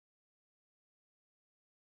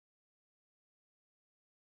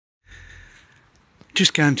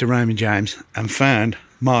Just came to Raymond James and found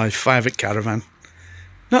my favourite caravan.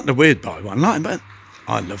 Not the weird boy one, like, but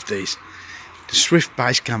I love these. The Swift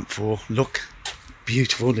Basecamp 4. Look,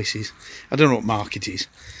 beautiful this is. I don't know what mark it is,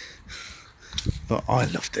 but I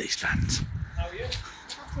love these vans. How are you? Not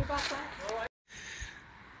too bad, thanks.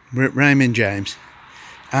 We're at Raymond James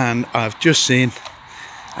and I've just seen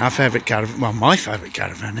our favourite caravan, well, my favourite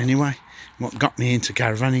caravan anyway. What got me into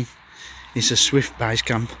caravaning is a Swift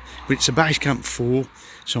Basecamp, but it's a Basecamp 4,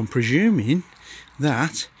 so I'm presuming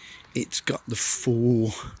that it's got the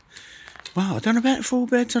 4, well, I don't know about 4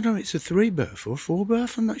 beds, I don't know if it's a 3 berth or 4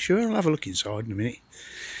 berth, I'm not sure. I'll have a look inside in a minute.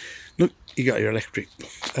 Look, you got your electric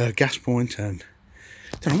gas point, and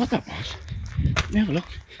I don't know what that was. Let me have a look.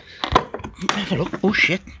 Let me have a look. Oh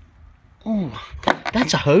shit. Oh,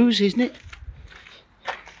 that's a hose, isn't it?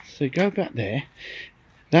 So go back there.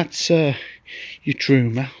 That's your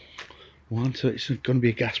troomer one, so it's going to be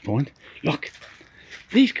a gas point. Look,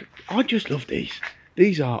 these, I just love these.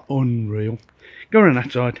 These are unreal. Go around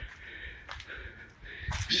that side.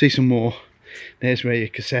 See some more. There's where your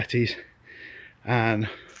cassette is, and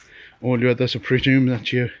all your others. I presume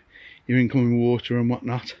that your incoming water and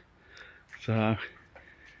whatnot. So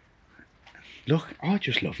look, I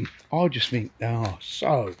just love them. I just think they are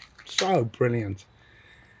so brilliant.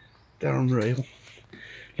 They're unreal.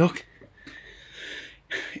 Look,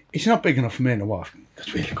 it's not big enough for me and the wife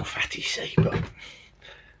because we look fatty, see,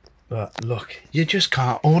 but look, you just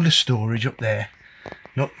can't. All the storage up there.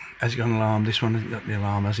 Look, has it got an alarm? This one hasn't got the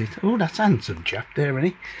alarm, has it? Oh, that's handsome chap there,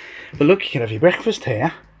 isn't he? But look, you can have your breakfast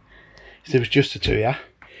here. If there was just the two of you.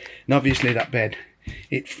 And obviously that bed,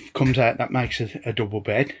 it comes out, that makes a double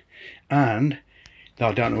bed. And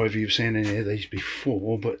I don't know whether you've seen any of these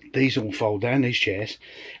before, but these all fold down, these chairs,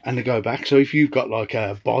 and they go back. So if you've got like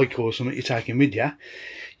a bike or something you're taking with you,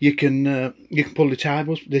 you can pull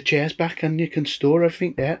the chairs back, and you can store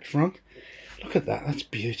everything there at the front. Look at that, that's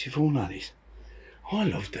beautiful, that is. I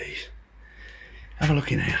love these. Have a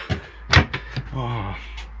look in here. Oh.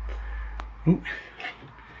 Ooh.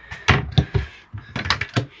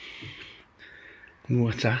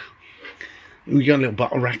 What's that? We got a little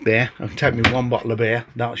bottle rack there. I can take me 1 bottle of beer.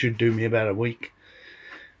 That should do me about a week.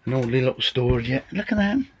 And all the little storage. Yeah, look at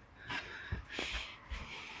that.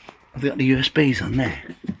 Have they got the USBs on there?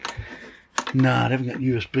 No, they haven't got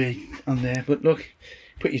USB on there. But look,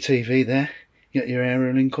 put your TV there. You got your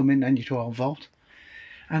aerial incoming and your 12 volt.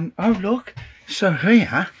 And oh look, so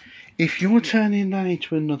here, if you're turning that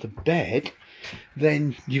into another bed,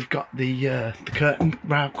 then you've got the curtain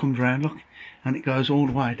rail comes around, look, and it goes all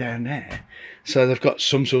the way down there. So they've got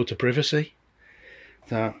some sort of privacy.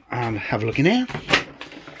 So, and have a look in here.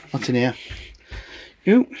 What's in here?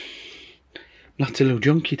 Ooh, lots of little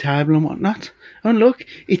junky table and whatnot. And look,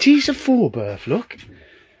 it is a 4 berth, look.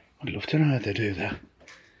 I'd love to know how they do that.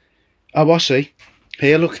 Oh, I see.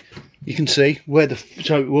 Here, look, you can see where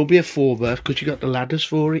so it will be a 4 berth because you got the ladders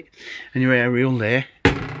for it and your aerial there.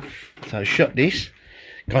 So shut this,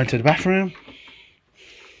 go into the bathroom.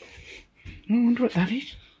 I wonder what that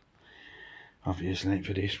is. Obviously ain't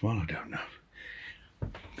for this one, I don't know.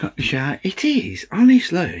 Got the shower. It is,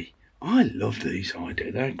 honestly. I love these, I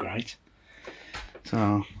do, they're great.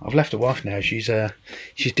 So I've left the wife now, she's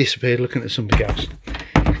disappeared looking at something else.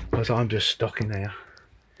 Because I'm just stuck in there.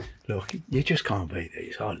 Look, you just can't beat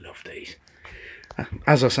these. I love these.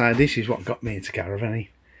 As I say, this is what got me into caravaning.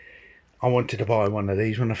 I wanted to buy one of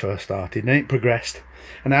these when I first started, and it progressed.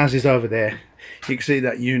 And ours is over there. You can see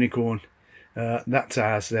that unicorn. That's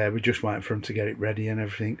ours there. We're just waiting for them to get it ready and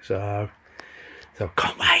everything. So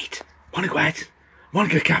can't wait. Want to go out.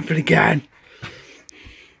 Want to go camping again.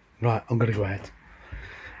 Right, I'm going to go out.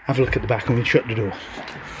 Have a look at the back and we'll shut the door.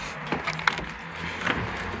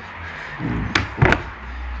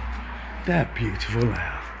 They're beautiful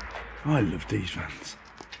now. I love these vans.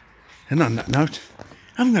 And on that note,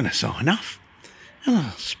 I'm going to sign off. And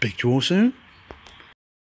I'll speak to you all soon.